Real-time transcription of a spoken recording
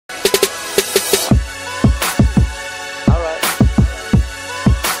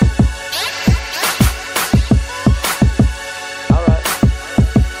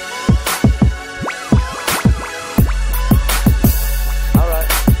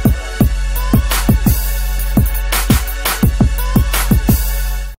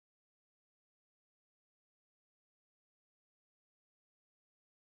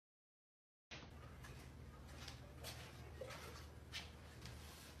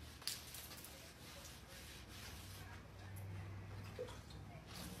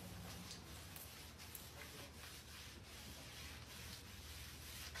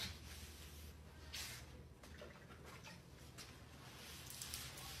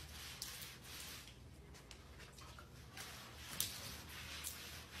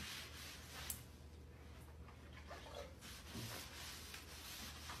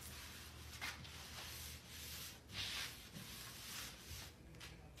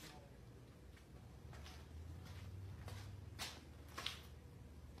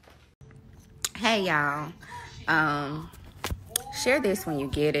Hey y'all, share this when you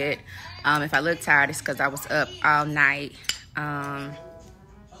get it. If I look tired, it's because I was up all night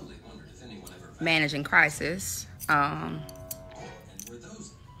managing crisis. But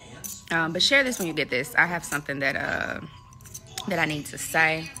share this when you get this. I have something that I need to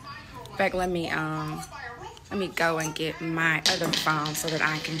say. In fact, let me go and get my other phone so that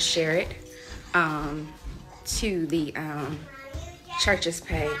I can share it to the church's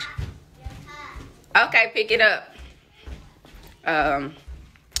page. Okay, pick it up.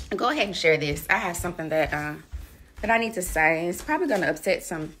 Go ahead and share this. I have something that I need to say. It's probably going to upset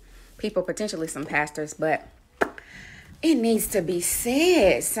some people, potentially some pastors, but it needs to be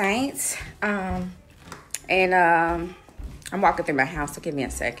said, saints. I'm walking through my house, so give me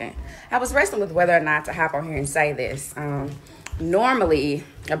a second. I was wrestling with whether or not to hop on here and say this. Normally,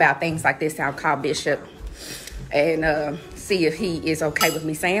 about things like this, I'll call Bishop and see if he is okay with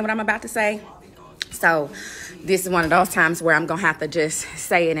me saying what I'm about to say. So this is one of those times where I'm going to have to just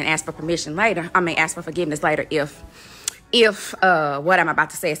say it and ask for permission later. I may ask for forgiveness later if what I'm about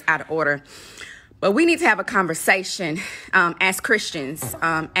to say is out of order. But we need to have a conversation as Christians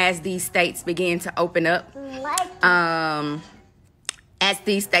as these states begin to open up. I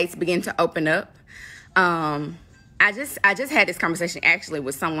just had this conversation actually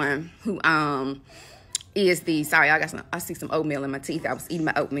with someone who I see some oatmeal in my teeth. I was eating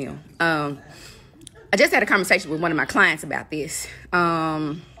my oatmeal. I just had a conversation with one of my clients about this.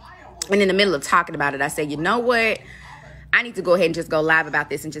 And in the middle of talking about it, I said, you know what? I need to go ahead and just go live about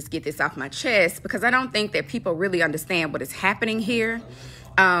this and just get this off my chest because I don't think that people really understand what is happening here.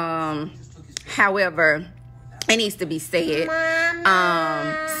 However, it needs to be said.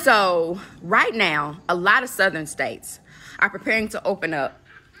 So right now, a lot of southern states are preparing to open up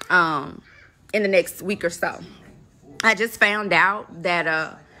in the next week or so. I just found out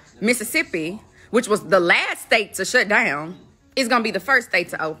that Mississippi, which was the last state to shut down, is going to be the first state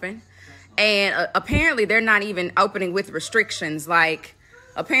to open. And apparently they're not even opening with restrictions. Like,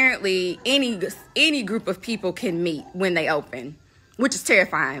 apparently any group of people can meet when they open, which is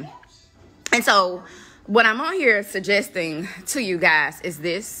terrifying. And so what I'm on here suggesting to you guys is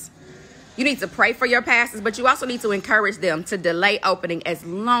this. You need to pray for your pastors, but you also need to encourage them to delay opening as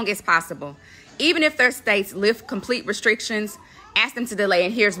long as possible. Even if their states lift complete restrictions, ask them to delay,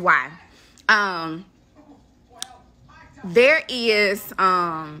 and here's why. There is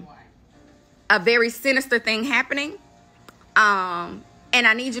a very sinister thing happening, and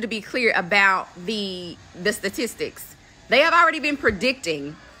I need you to be clear about the statistics. They have already been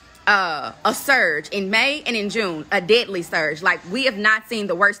predicting a surge in May and in June, a deadly surge. Like, we have not seen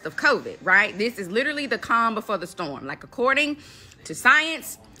the worst of COVID, right? This is literally the calm before the storm. Like, according to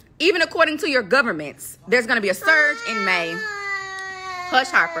science, even according to your governments, there's going to be a surge in May. Hush,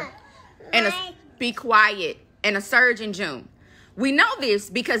 Harper. And be quiet. And a surge in June. We know this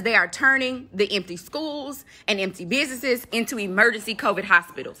because they are turning the empty schools and empty businesses into emergency COVID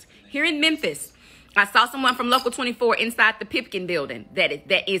hospitals. Here in Memphis, I saw someone from Local 24 inside the Pipkin building.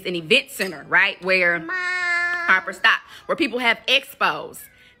 That is an event center, right? Where Harper, stop. Where people have expos.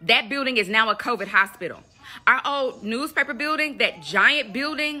 That building is now a COVID hospital. Our old newspaper building, that giant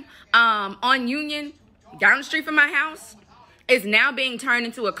building on Union, down the street from my house, is now being turned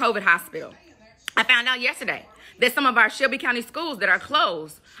into a COVID hospital. I found out yesterday that some of our Shelby County schools that are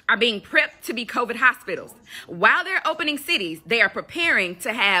closed are being prepped to be COVID hospitals. While they're opening cities, they are preparing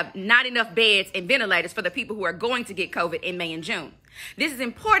to have not enough beds and ventilators for the people who are going to get COVID in May and June. This is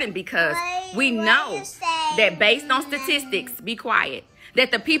important because we know that based on statistics, be quiet,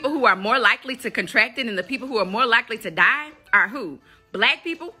 that the people who are more likely to contract it and the people who are more likely to die are who? Black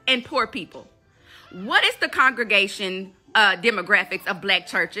people and poor people. What is the congregation demographics of black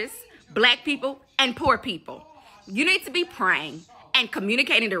churches? Black people and poor people. You need to be praying and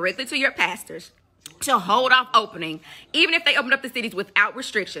communicating directly to your pastors to hold off opening, even if they open up the cities without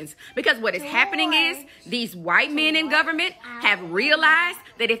restrictions. Because what is happening is these white men in government have realized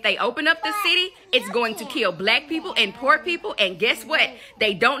that if they open up the city, it's going to kill black people and poor people. And guess what?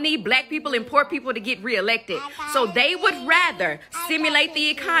 They don't need black people and poor people to get reelected. So they would rather stimulate the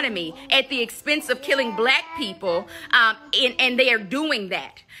economy at the expense of killing black people. And they are doing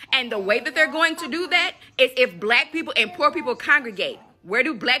that. And the way that they're going to do that is if black people and poor people congregate. Where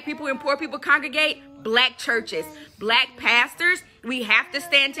do black people and poor people congregate? black churches, black pastors. We have to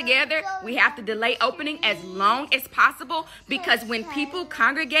stand together. We have to delay opening as long as possible, because when people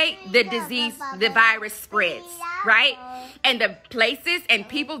congregate, the disease, the virus spreads, right? And the places and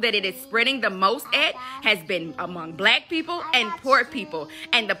people that it is spreading the most at has been among black people and poor people.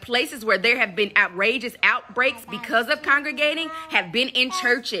 And the places where there have been outrageous outbreaks because of congregating have been in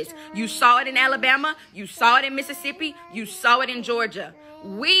churches. You saw it in Alabama. You saw it in Mississippi. You saw it in Georgia.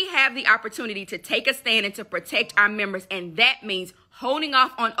 We have the opportunity to take a stand and to protect our members, and that means holding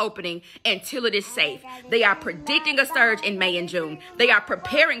off on opening until it is safe. They are predicting a surge in May and June. They are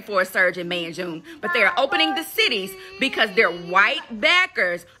preparing for a surge in May and June, but they are opening the cities because their white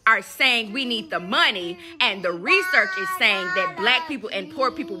backers are saying we need the money, and the research is saying that black people and poor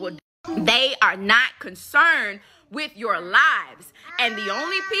people will. They are not concerned with your lives, and the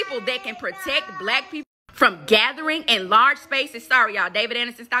only people that can protect black people from gathering in large spaces. Sorry, y'all. David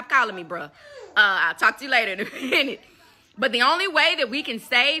Anderson, stop calling me, bruh. I'll talk to you later in a minute. But the only way that we can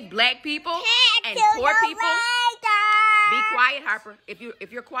save black people and poor people. Be quiet, Harper.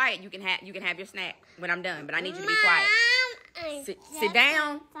 If you're quiet, you can have your snack when I'm done. But I need you to be quiet. Sit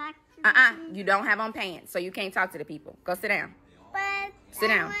down. You don't have on pants, so you can't talk to the people. Go sit down. Sit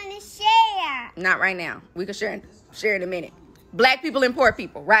down. I want to share. Not right now. We can share in a minute. Black people and poor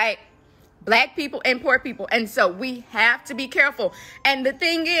people, right? Black people and poor people. And so we have to be careful. And the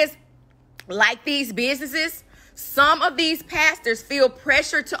thing is, like these businesses, some of these pastors feel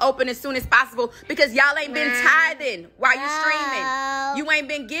pressure to open as soon as possible because y'all ain't been tithing while you streaming. You ain't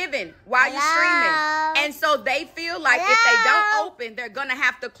been giving while you streaming. And so they feel like if they don't open, they're going to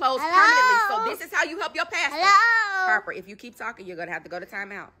have to close permanently. So this is how you help your pastor. Harper, if you keep talking, you're going to have to go to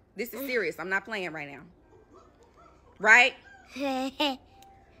timeout. This is serious. I'm not playing right now. Right?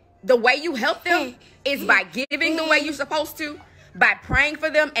 The way you help them is by giving the way you're supposed to, by praying for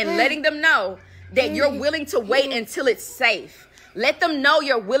them and letting them know that you're willing to wait until it's safe. Let them know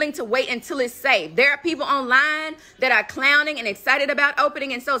you're willing to wait until it's safe. There are people online that are clowning and excited about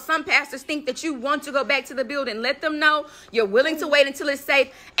opening. And so some pastors think that you want to go back to the building. Let them know you're willing to wait until it's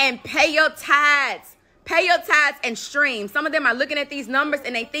safe and pay your tithes. Pay your tithes and stream. Some of them are looking at these numbers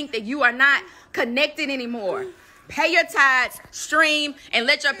and they think that you are not connected anymore. Pay your tithes, stream, and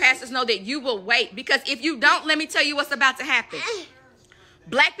let your pastors know that you will wait. Because if you don't, let me tell you what's about to happen.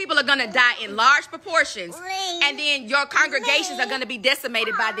 Black people are going to die in large proportions, and then your congregations are going to be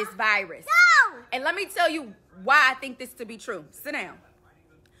decimated by this virus. And let me tell you why I think this to be true. Sit down.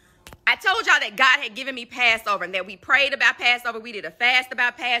 I told y'all that God had given me Passover and that we prayed about Passover. We did a fast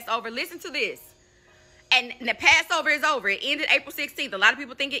about Passover. Listen to this. And the Passover is over. It ended April 16th. A lot of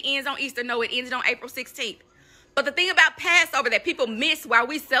people think it ends on Easter. No, it ended on April 16th. But the thing about Passover that people miss while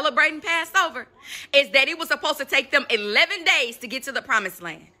we celebrating Passover is that it was supposed to take them 11 days to get to the promised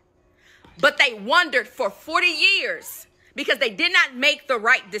land. But they wandered for 40 years because they did not make the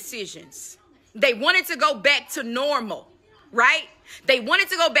right decisions. They wanted to go back to normal, right? They wanted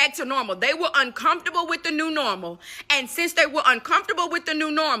to go back to normal. They were uncomfortable with the new normal. And since they were uncomfortable with the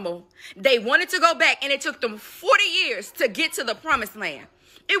new normal, they wanted to go back, and it took them 40 years to get to the promised land.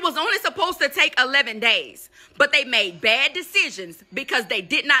 It was only supposed to take 11 days, but they made bad decisions because they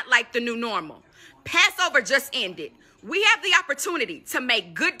did not like the new normal. Passover just ended. We have the opportunity to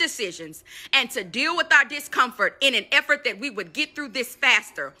make good decisions and to deal with our discomfort in an effort that we would get through this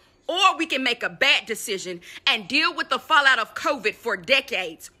faster. Or we can make a bad decision and deal with the fallout of COVID for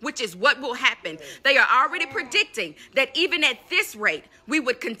decades, which is what will happen. They are already predicting that even at this rate, we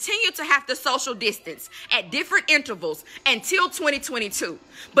would continue to have to social distance at different intervals until 2022.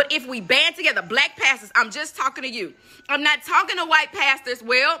 But if we band together, black pastors, I'm just talking to you. I'm not talking to white pastors.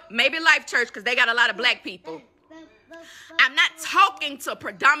 Well, maybe Life Church because they got a lot of black people. I'm not talking to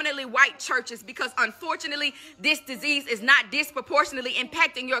predominantly white churches because unfortunately this disease is not disproportionately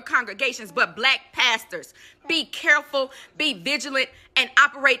impacting your congregations, but black pastors. Be careful, be vigilant, and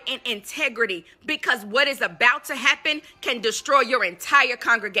operate in integrity because what is about to happen can destroy your entire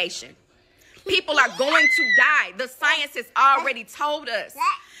congregation. People are going to die. The science has already told us.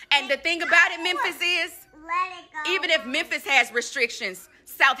 And the thing about it, Memphis, is even if Memphis has restrictions,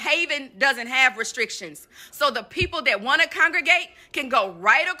 South Haven doesn't have restrictions. So the people that want to congregate can go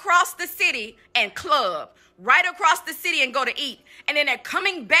right across the city and club, right across the city and go to eat. And then they're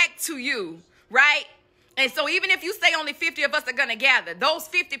coming back to you, right? And so even if you say only 50 of us are going to gather, those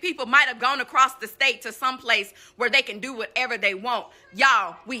 50 people might have gone across the state to some place where they can do whatever they want.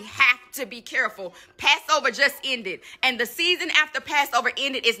 Y'all, we have to be careful. Passover just ended. And the season after Passover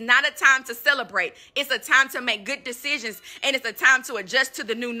ended is not a time to celebrate. It's a time to make good decisions. And it's a time to adjust to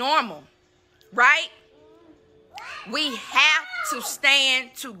the new normal. Right? We have to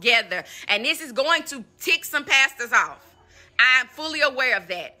stand together. And this is going to tick some pastors off. I'm fully aware of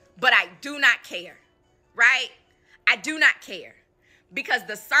that. But I do not care. Right? I do not care. Because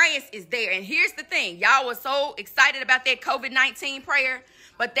the science is there. And here's the thing. Y'all were so excited about that COVID-19 prayer.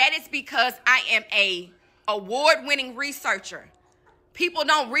 But that is because I am a award-winning researcher. People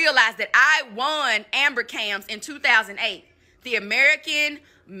don't realize that I won Amber Cams in 2008. The American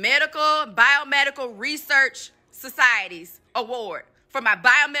Biomedical Research Society's award for my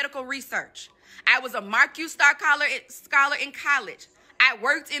biomedical research. I was a Mark U scholar in college. I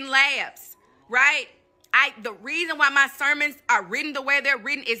worked in labs, right? The reason why my sermons are written the way they're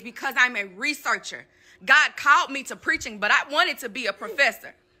written is because I'm a researcher. God called me to preaching, but I wanted to be a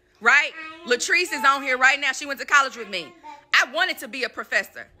professor, right? Latrice is on here right now. She went to college with me. I wanted to be a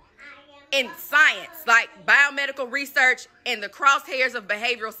professor in science, like biomedical research and the crosshairs of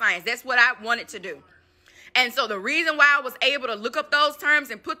behavioral science. That's what I wanted to do. And so the reason why I was able to look up those terms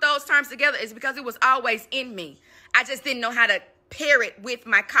and put those terms together is because it was always in me. I just didn't know how to pair it with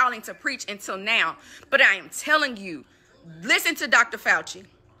my calling to preach until now. But I am telling you, listen to Dr. Fauci,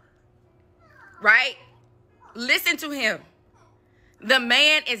 right? Listen to him. The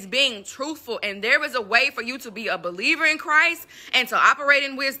man is being truthful, and there is a way for you to be a believer in Christ and to operate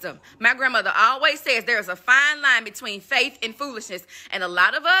in wisdom. My grandmother always says there is a fine line between faith and foolishness, and a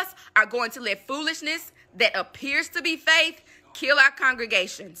lot of us are going to let foolishness that appears to be faith kill our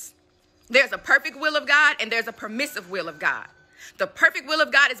congregations. There's a perfect will of God, and there's a permissive will of God. The perfect will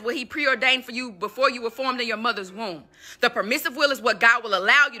of God is what he preordained for you before you were formed in your mother's womb. The permissive will is what God will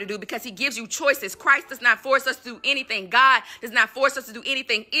allow you to do because he gives you choices. Christ does not force us to do anything. God does not force us to do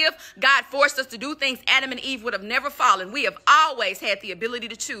anything. If God forced us to do things, Adam and Eve would have never fallen. We have always had the ability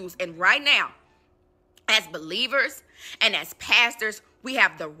to choose. And right now, as believers and as pastors, we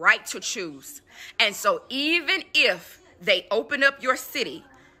have the right to choose. And so even if they open up your city,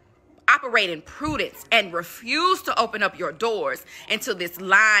 operate in prudence and refuse to open up your doors until this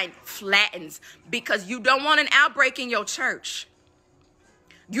line flattens, because you don't want an outbreak in your church.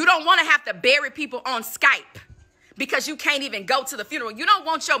 You don't want to have to bury people on Skype because you can't even go to the funeral. You don't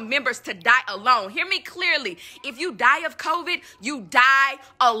want your members to die alone. Hear me clearly. If you die of COVID, you die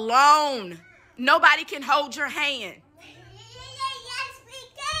alone. Nobody can hold your hand. Yes, we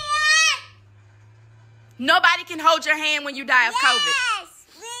can. Nobody can hold your hand when you die of COVID.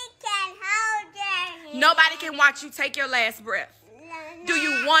 Nobody can watch you take your last breath. Do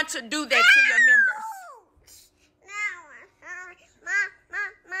you want to do that to your members?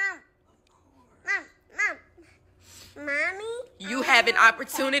 Mommy? You have an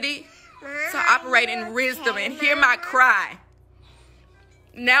opportunity to operate in wisdom and hear my cry.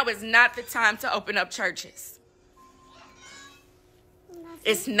 Now is not the time to open up churches.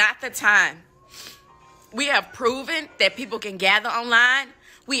 It's not the time. We have proven that people can gather online.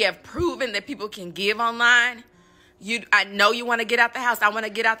 We have proven that people can give online. I know you want to get out the house. I want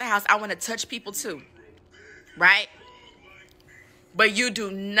to get out the house. I want to touch people too. Right? But you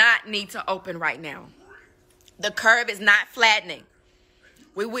do not need to open right now. The curve is not flattening.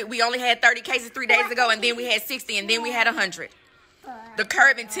 We only had 30 cases 3 days ago, and then we had 60, and then we had 100. The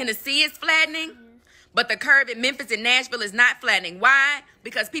curve in Tennessee is flattening, but the curve in Memphis and Nashville is not flattening. Why?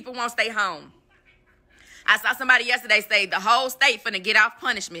 Because people won't stay home. I saw somebody yesterday say the whole state finna get off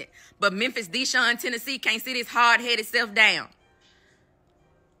punishment, but Memphis, Deshaun, Tennessee can't sit his hard-headed self down.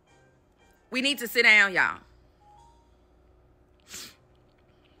 We need to sit down, y'all.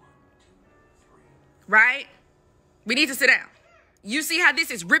 Right? We need to sit down. You see how this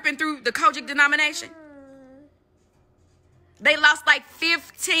is ripping through the Kojic denomination? They lost like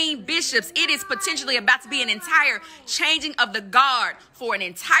 15 bishops. It is potentially about to be an entire changing of the guard for an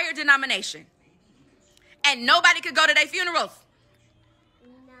entire denomination. And nobody could go to their funerals.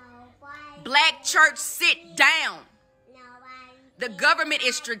 Nobody. Black church, sit down. Nobody. The government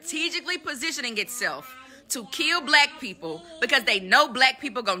is strategically positioning itself to kill black people because they know black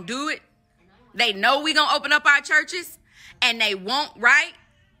people gonna do it. They know we gonna open up our churches, and they want, right,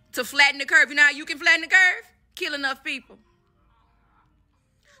 to flatten the curve. You know how you can flatten the curve? Kill enough people.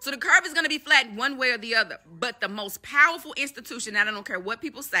 So the curve is gonna be flattened one way or the other. But the most powerful institution, and I don't care what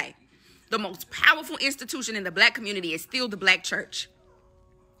people say, the most powerful institution in the black community is still the black church.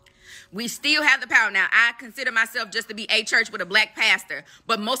 We still have the power. Now, I consider myself just to be a church with a black pastor,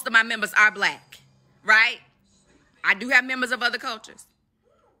 but most of my members are black, right? I do have members of other cultures,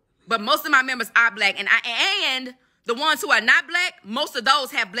 but most of my members are black. And the ones who are not black, most of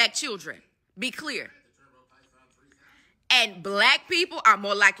those have black children. Be clear. And black people are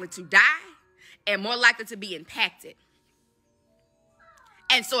more likely to die and more likely to be impacted.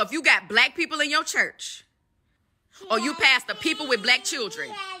 And so if you got black people in your church, or you pastor people with black children,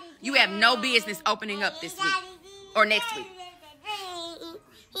 you have no business opening up this week or next week.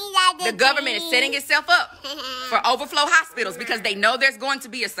 The government is setting itself up for overflow hospitals because they know there's going to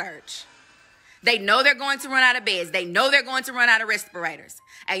be a surge. They know they're going to run out of beds. They know they're going to run out of respirators.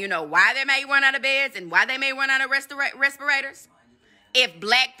 And you know why they may run out of beds and why they may run out of respirators? If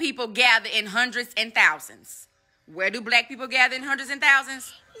black people gather in hundreds and thousands. Where do black people gather in hundreds and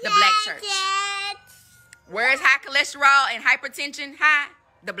thousands? The black church. Where is high cholesterol and hypertension high?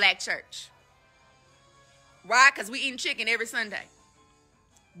 The black church. Why? Because we eating chicken every Sunday.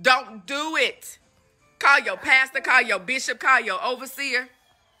 Don't do it. Call your pastor, call your bishop, call your overseer.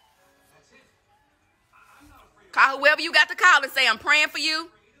 Call whoever you got to call and say, I'm praying for you.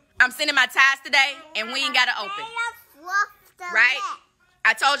 I'm sending my tithes today, and we ain't got to open. Right?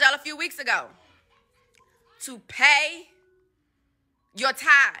 I told y'all a few weeks ago to pay your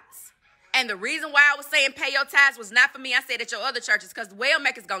tithes. And the reason why I was saying pay your tithes was not for me. I said at your other churches because the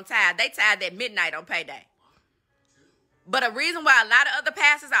Waymakers going to tithe. They tithe at midnight on payday. But a reason why a lot of other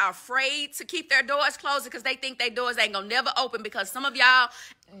pastors are afraid to keep their doors closed because they think their doors ain't going to never open because some of y'all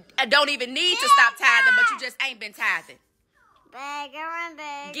don't even need to stop tithing, but you just ain't been tithing.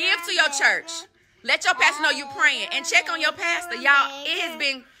 Give to your church. Let your pastor know you praying and check on your pastor. Y'all, it has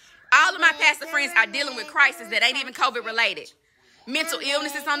been, all of my pastor friends are dealing with crises that ain't even COVID related. Mental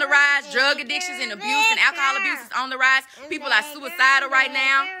illness is on the rise. Drug addictions and abuse and alcohol abuse is on the rise. People are suicidal right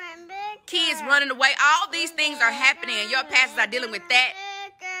now. Kids running away. All these things are happening and your pastors are dealing with that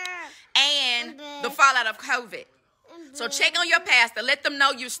and the fallout of COVID. So check on your pastor. Let them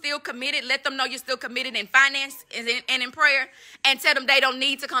know you're still committed. Let them know you're still committed in finance and in prayer. And tell them they don't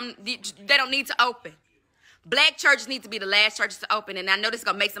need to come. They don't need to open. Black churches need to be the last churches to open. And I know this is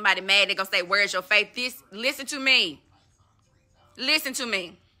going to make somebody mad. They're going to say, where's your faith? Listen to me. Listen to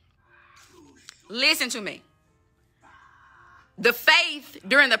me. Listen to me. The faith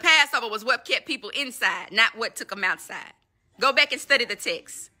during the Passover was what kept people inside, not what took them outside. Go back and study the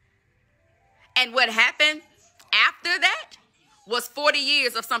text. And what happened after that was 40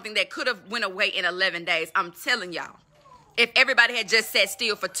 years of something that could have went away in 11 days. I'm telling y'all, if everybody had just sat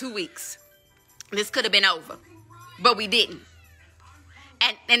still for 2 weeks, this could have been over. But we didn't.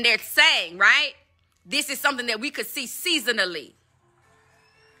 And they're saying, right, this is something that we could see seasonally.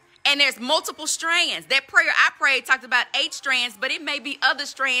 And there's multiple strands. That prayer I prayed talked about 8 strands, but it may be other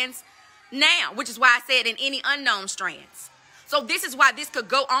strands now, which is why I said in any unknown strands. So this is why this could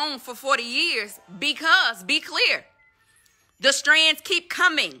go on for 40 years because, be clear, the strands keep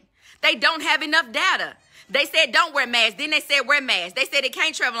coming. They don't have enough data. They said don't wear masks. Then they said wear masks. They said it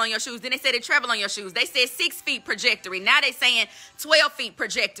can't travel on your shoes. Then they said it travel on your shoes. They said 6 feet trajectory. Now they're saying 12 feet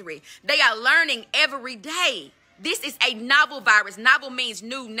trajectory. They are learning every day. This is a novel virus. Novel means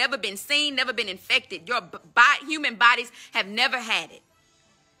new, never been seen, never been infected. Your human bodies have never had it.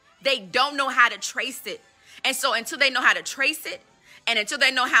 They don't know how to trace it. And so until they know how to trace it and until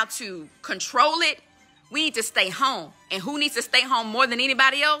they know how to control it, we need to stay home. And who needs to stay home more than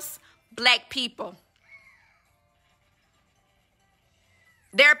anybody else? Black people.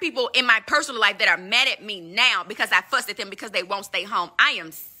 There are people in my personal life that are mad at me now because I fussed at them because they won't stay home. I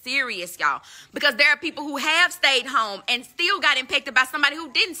am serious, y'all. Because there are people who have stayed home and still got impacted by somebody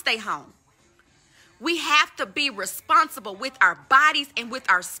who didn't stay home. We have to be responsible with our bodies and with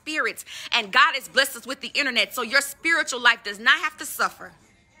our spirits. And God has blessed us with the internet, so your spiritual life does not have to suffer.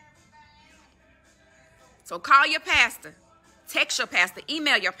 So call your pastor, text your pastor,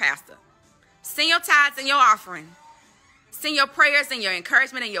 email your pastor, send your tithes and your offering. Send your prayers and your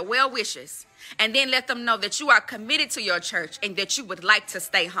encouragement and your well wishes. And then let them know that you are committed to your church and that you would like to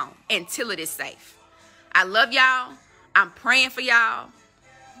stay home until it is safe. I love y'all. I'm praying for y'all.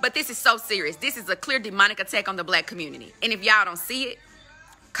 But this is so serious. This is a clear demonic attack on the black community. And if y'all don't see it,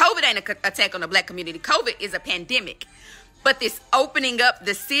 COVID ain't an attack on the black community. COVID is a pandemic. But this opening up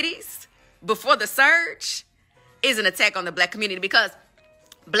the cities before the surge is an attack on the black community because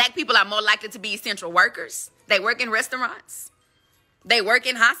black people are more likely to be essential workers. They work in restaurants. They work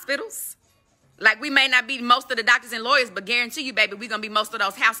in hospitals. Like we may not be most of the doctors and lawyers, but guarantee you, baby, we're going to be most of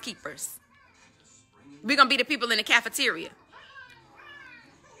those housekeepers. We're going to be the people in the cafeteria.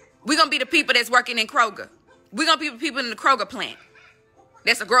 We're going to be the people that's working in Kroger. We're going to be the people in the Kroger plant.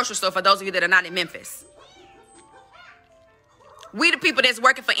 That's a grocery store for those of you that are not in Memphis. We the people that's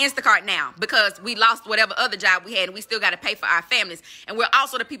working for Instacart now because we lost whatever other job we had and we still got to pay for our families. And we're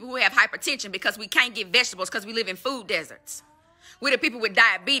also the people who have hypertension because we can't get vegetables because we live in food deserts. We're the people with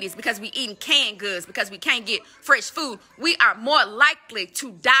diabetes because we eating canned goods because we can't get fresh food. We are more likely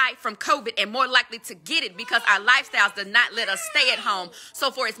to die from COVID and more likely to get it because our lifestyles do not let us stay at home.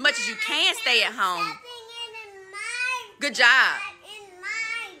 So for as much as you can stay at home, Good job.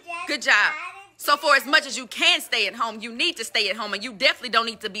 Good job. So for as much as you can stay at home, you need to stay at home, and you definitely don't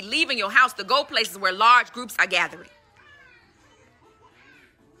need to be leaving your house to go places where large groups are gathering.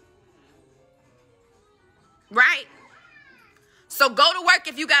 Right? So go to work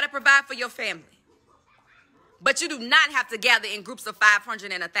if you got to provide for your family. But you do not have to gather in groups of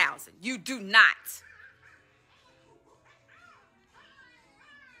 500 and 1,000. You do not.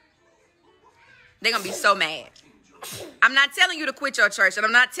 They're going to be so mad. I'm not telling you to quit your church, and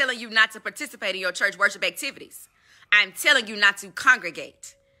I'm not telling you not to participate in your church worship activities. I'm telling you not to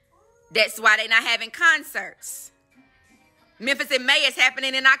congregate. That's why they're not having concerts. Memphis in May is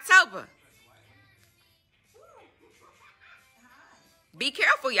happening in October. Be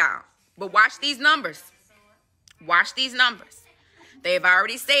careful, y'all. But watch these numbers. Watch these numbers. They've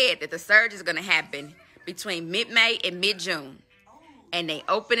already said that the surge is going to happen between mid-May and mid-June. And they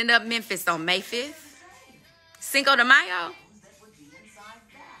opening up Memphis on May 5th. Cinco de Mayo.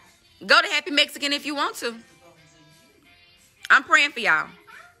 Go to Happy Mexican if you want to. I'm praying for y'all.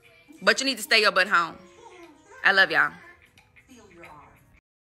 But you need to stay your butt home. I love y'all.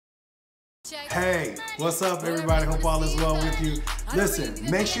 Hey, what's up, everybody? Hope all is well with you. Listen,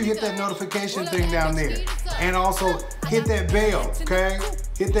 make sure you hit that notification thing down there. And also hit that bell, okay?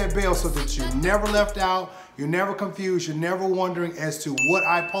 Hit that bell so that you're never left out, you're never confused, you're never wondering as to what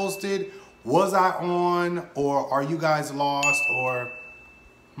I posted. Was I on, or are you guys lost, or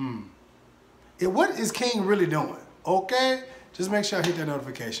what is King really doing? Okay? Just make sure I hit that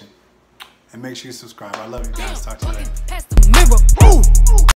notification. And make sure you subscribe. I love you guys. Talk to you later.